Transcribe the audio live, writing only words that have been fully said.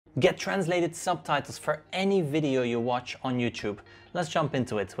Get translated subtitles for any video you watch on YouTube. Let's jump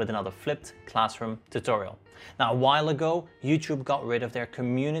into it with another flipped classroom tutorial. Now, a while ago, YouTube got rid of their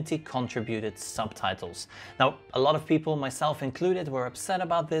community contributed subtitles. Now, a lot of people, myself included, were upset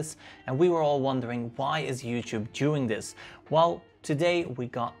about this, and we were all wondering, why is YouTube doing this? Well, today we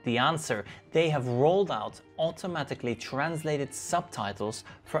got the answer. They have rolled out automatically translated subtitles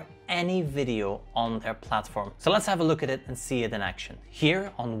for any video on their platform. So let's have a look at it and see it in action.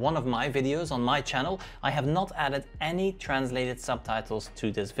 Here on one of my videos on my channel, I have not added any translated subtitles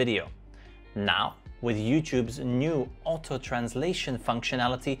to this video. Now, with YouTube's new auto translation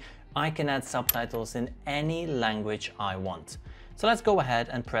functionality, I can add subtitles in any language I want. So let's go ahead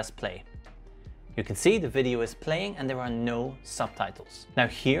and press play. You can see the video is playing and there are no subtitles. Now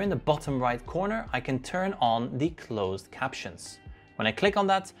here in the bottom right corner, I can turn on the closed captions. When I click on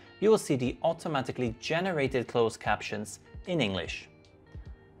that, you will see the automatically generated closed captions in English.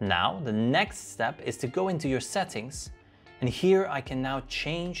 Now the next step is to go into your settings, and here I can now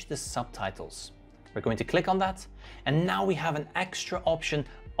change the subtitles. We're going to click on that, and now we have an extra option,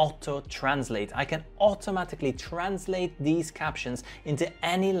 auto translate. I can automatically translate these captions into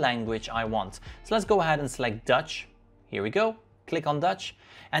any language I want. So let's go ahead and select Dutch. Here we go, click on Dutch.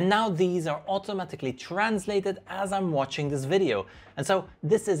 And now these are automatically translated as I'm watching this video. And so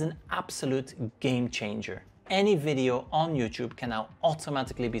this is an absolute game changer. Any video on YouTube can now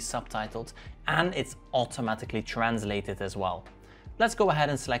automatically be subtitled, and it's automatically translated as well. Let's go ahead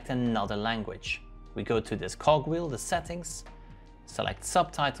and select another language. We go to this cogwheel, the settings, select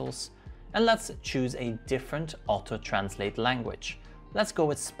subtitles, and let's choose a different auto-translate language. Let's go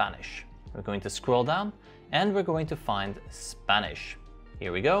with Spanish. We're going to scroll down and we're going to find Spanish.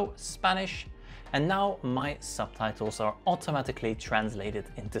 Here we go, Spanish. And now my subtitles are automatically translated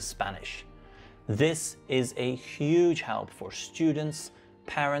into Spanish. This is a huge help for students,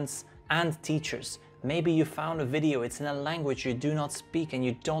 parents, and teachers. Maybe you found a video, it's in a language you do not speak and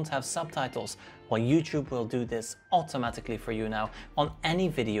you don't have subtitles. Well, YouTube will do this automatically for you now on any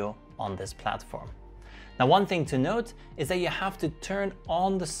video on this platform. Now, one thing to note is that you have to turn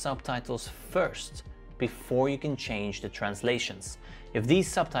on the subtitles first before you can change the translations. If these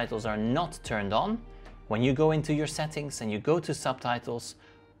subtitles are not turned on, when you go into your settings and you go to subtitles,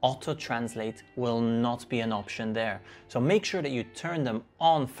 auto translate will not be an option there. So make sure that you turn them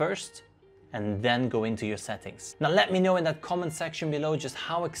on first and then go into your settings. Now let me know in that comment section below just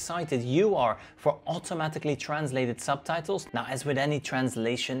how excited you are for automatically translated subtitles. Now, as with any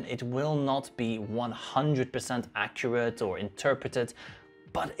translation, it will not be 100% accurate or interpreted,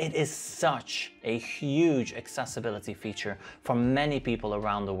 but it is such a huge accessibility feature for many people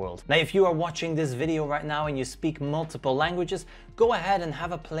around the world. Now, if you are watching this video right now and you speak multiple languages, go ahead and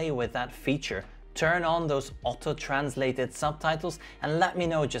have a play with that feature. Turn on those auto-translated subtitles and let me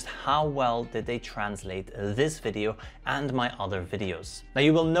know just how well did they translate this video and my other videos. Now,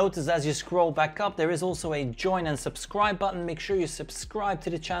 you will notice as you scroll back up, there is also a join and subscribe button. Make sure you subscribe to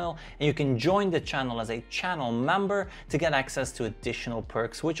the channel, and you can join the channel as a channel member to get access to additional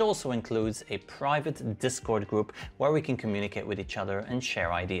perks, which also includes a private Discord group where we can communicate with each other and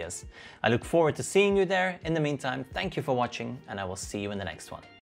share ideas. I look forward to seeing you there. In the meantime, thank you for watching, and I will see you in the next one.